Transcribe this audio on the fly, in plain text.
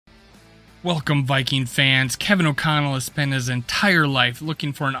Welcome, Viking fans. Kevin O'Connell has spent his entire life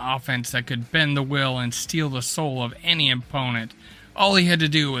looking for an offense that could bend the will and steal the soul of any opponent. All he had to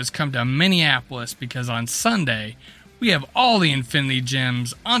do was come to Minneapolis because on Sunday, we have all the Infinity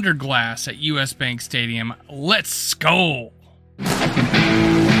Gems under glass at US Bank Stadium. Let's go!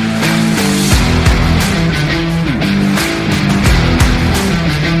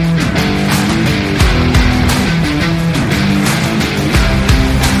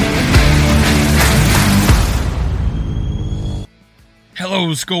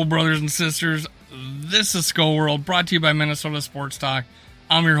 Hello, Skull brothers and sisters. This is Skull World, brought to you by Minnesota Sports Talk.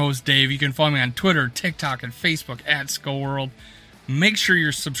 I'm your host, Dave. You can follow me on Twitter, TikTok, and Facebook at Skull World. Make sure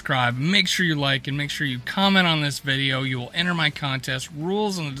you're subscribed, make sure you like, and make sure you comment on this video. You will enter my contest.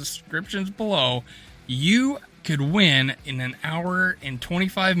 Rules in the descriptions below. You could win in an hour and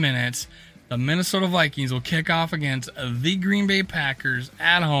 25 minutes. The Minnesota Vikings will kick off against the Green Bay Packers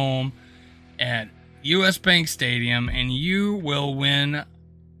at home at US Bank Stadium, and you will win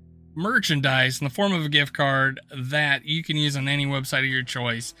merchandise in the form of a gift card that you can use on any website of your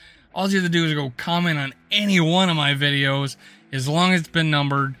choice. All you have to do is go comment on any one of my videos. As long as it's been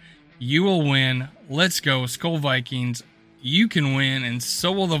numbered, you will win. Let's go, Skull Vikings. You can win, and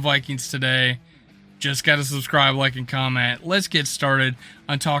so will the Vikings today. Just got to subscribe, like, and comment. Let's get started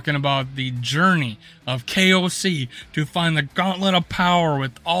on talking about the journey of KOC to find the gauntlet of power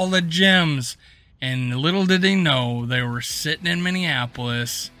with all the gems. And little did they know, they were sitting in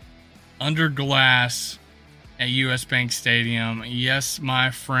Minneapolis under glass at US Bank Stadium. Yes,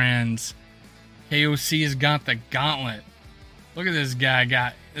 my friends, KOC has got the gauntlet. Look at this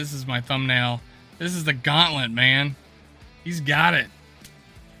guy. This is my thumbnail. This is the gauntlet, man. He's got it.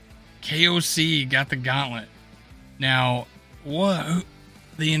 KOC got the gauntlet. Now, what?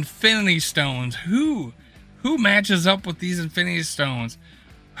 The Infinity Stones. Who matches up with these Infinity Stones?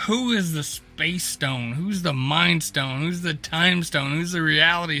 Who is the Space Stone? Who's the Mind Stone? Who's the Time Stone? Who's the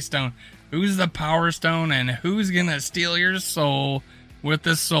Reality Stone? Who's the Power Stone? And who's going to steal your soul with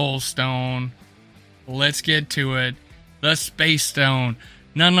the Soul Stone? Let's get to it. The Space Stone.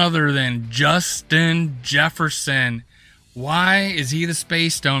 None other than Justin Jefferson. Why is he the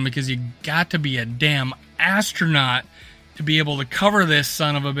Space Stone? Because you got to be a damn astronaut to be able to cover this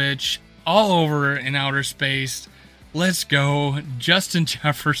son of a bitch all over in outer space. Let's go, Justin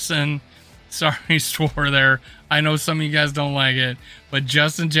Jefferson. Sorry, swore there. I know some of you guys don't like it, but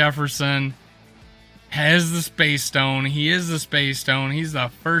Justin Jefferson has the Space Stone. He is the Space Stone. He's the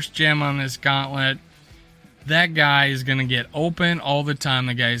first gem on this gauntlet. That guy is going to get open all the time.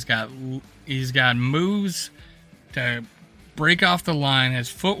 The guy's got moves to break off the line. His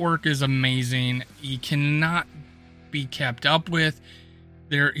footwork is amazing. He cannot be kept up with.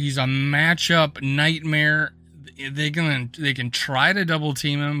 He's a matchup nightmare. They can try to double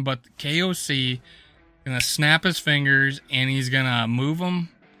team him, but KOC gonna snap his fingers and he's gonna move him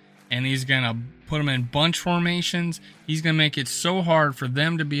and he's gonna put him in bunch formations. He's gonna make it so hard for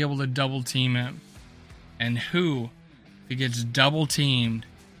them to be able to double team him. And who, if he gets double teamed,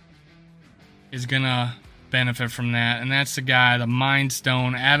 is gonna benefit from that? And that's the guy, the Mind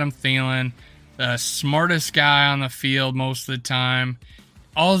Stone, Adam Thielen, the smartest guy on the field most of the time.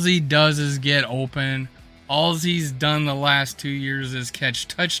 All he does is get open. All he's done the last 2 years is catch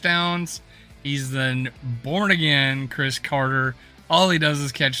touchdowns. He's the born-again Chris Carter. All he does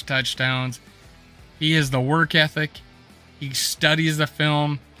is catch touchdowns. He has the work ethic. He studies the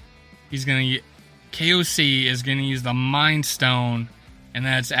film. KOC is going to use the Mind Stone, and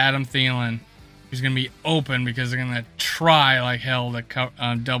that's Adam Thielen. He's going to be open because they're going to try like hell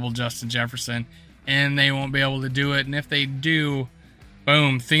to double Justin Jefferson, and they won't be able to do it. And if they do,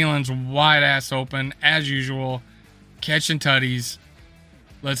 boom, Thielen's wide ass open, as usual, catching tutties.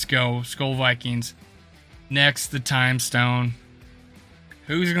 Let's go, Skull Vikings. Next, the Time Stone.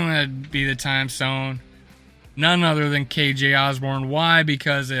 Who's going to be the Time Stone? None other than KJ Osborne. Why?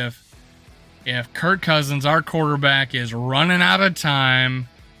 Because if Kirk Cousins, our quarterback, is running out of time,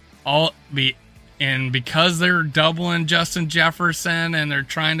 and because they're doubling Justin Jefferson and they're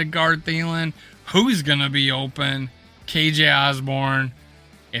trying to guard Thielen, who's going to be open? KJ Osborne.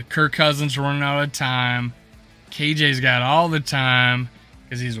 If Kirk Cousins running out of time, KJ's got all the time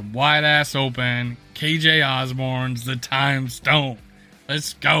because he's wide ass open. KJ Osborne's the Time Stone.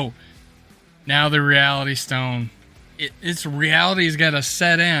 Let's go. Now the Reality Stone. Its reality's got to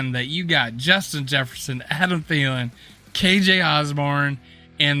set in that you got Justin Jefferson, Adam Thielen, KJ Osborne,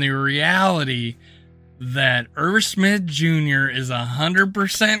 and the reality that Irv Smith Jr. is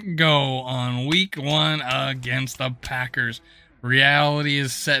 100% go on week 1 against the Packers. Reality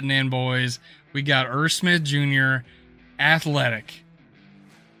is setting in, boys. We got Irv Smith Jr., athletic,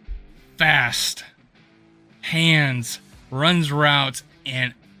 fast, hands, runs routes,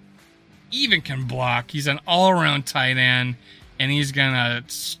 and even can block. He's an all-around tight end, and he's going to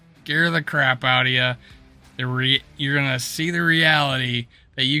scare the crap out of you. You're going to see the reality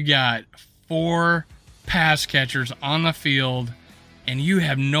that you got 4 pass catchers on the field, and you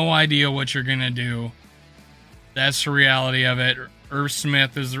have no idea what you're going to do. That's the reality of it. Irv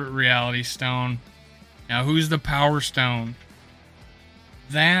Smith is the reality stone. Now, who's the power stone?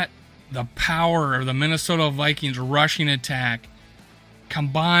 The power of the Minnesota Vikings rushing attack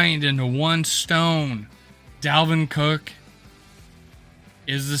combined into one stone. Dalvin Cook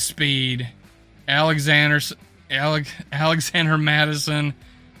is the speed. Alexander Madison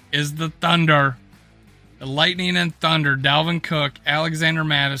is the thunder. The lightning and thunder. Dalvin Cook, Alexander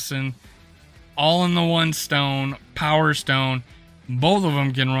Madison, all in the one stone, power stone. Both of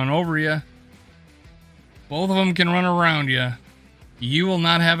them can run over you. Both of them can run around you. You will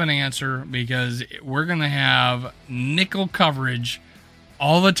not have an answer because we're going to have nickel coverage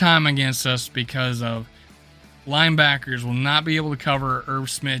all the time against us because of linebackers will not be able to cover Irv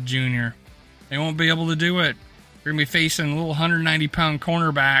Smith Jr. They won't be able to do it. We're going to be facing little 190-pound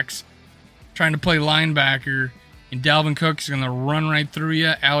cornerbacks trying to play linebacker, and Dalvin Cook is going to run right through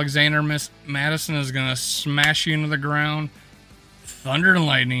you. Alexander Madison is going to smash you into the ground. Thunder and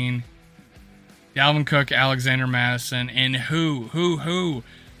lightning. Dalvin Cook, Alexander Madison, and who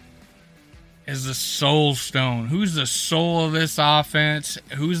is the soul stone? Who's the soul of this offense?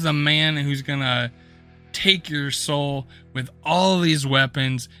 Who's the man who's going to take your soul with all of these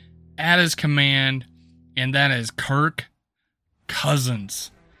weapons at his command? And that is Kirk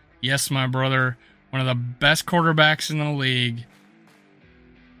Cousins. Yes, my brother, one of the best quarterbacks in the league.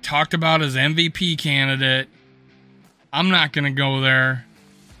 Talked about as MVP candidate. I'm not going to go there.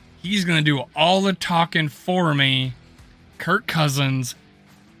 He's going to do all the talking for me. Kirk Cousins,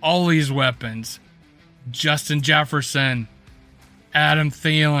 all these weapons. Justin Jefferson, Adam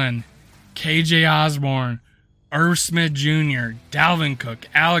Thielen, KJ Osborne, Irv Smith Jr., Dalvin Cook,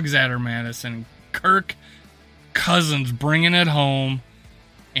 Alexander Madison, Kirk Cousins bringing it home.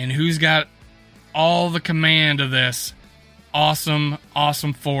 And who's got all the command of this awesome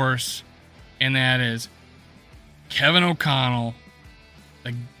force? And that is Kevin O'Connell,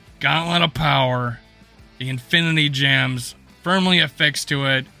 the Gauntlet of Power, the Infinity Gems, firmly affixed to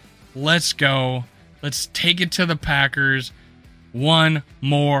it. Let's go. Let's take it to the Packers one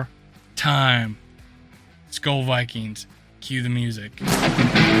more time. Skol Vikings. Cue the music.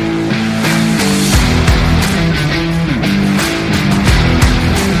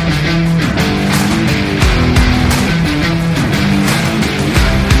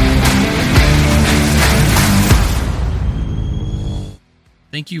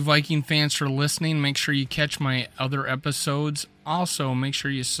 Thank you, Viking fans, for listening. Make sure you catch my other episodes. Also, make sure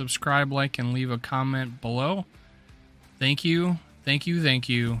you subscribe, like, and leave a comment below. Thank you.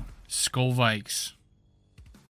 Skol Vikes.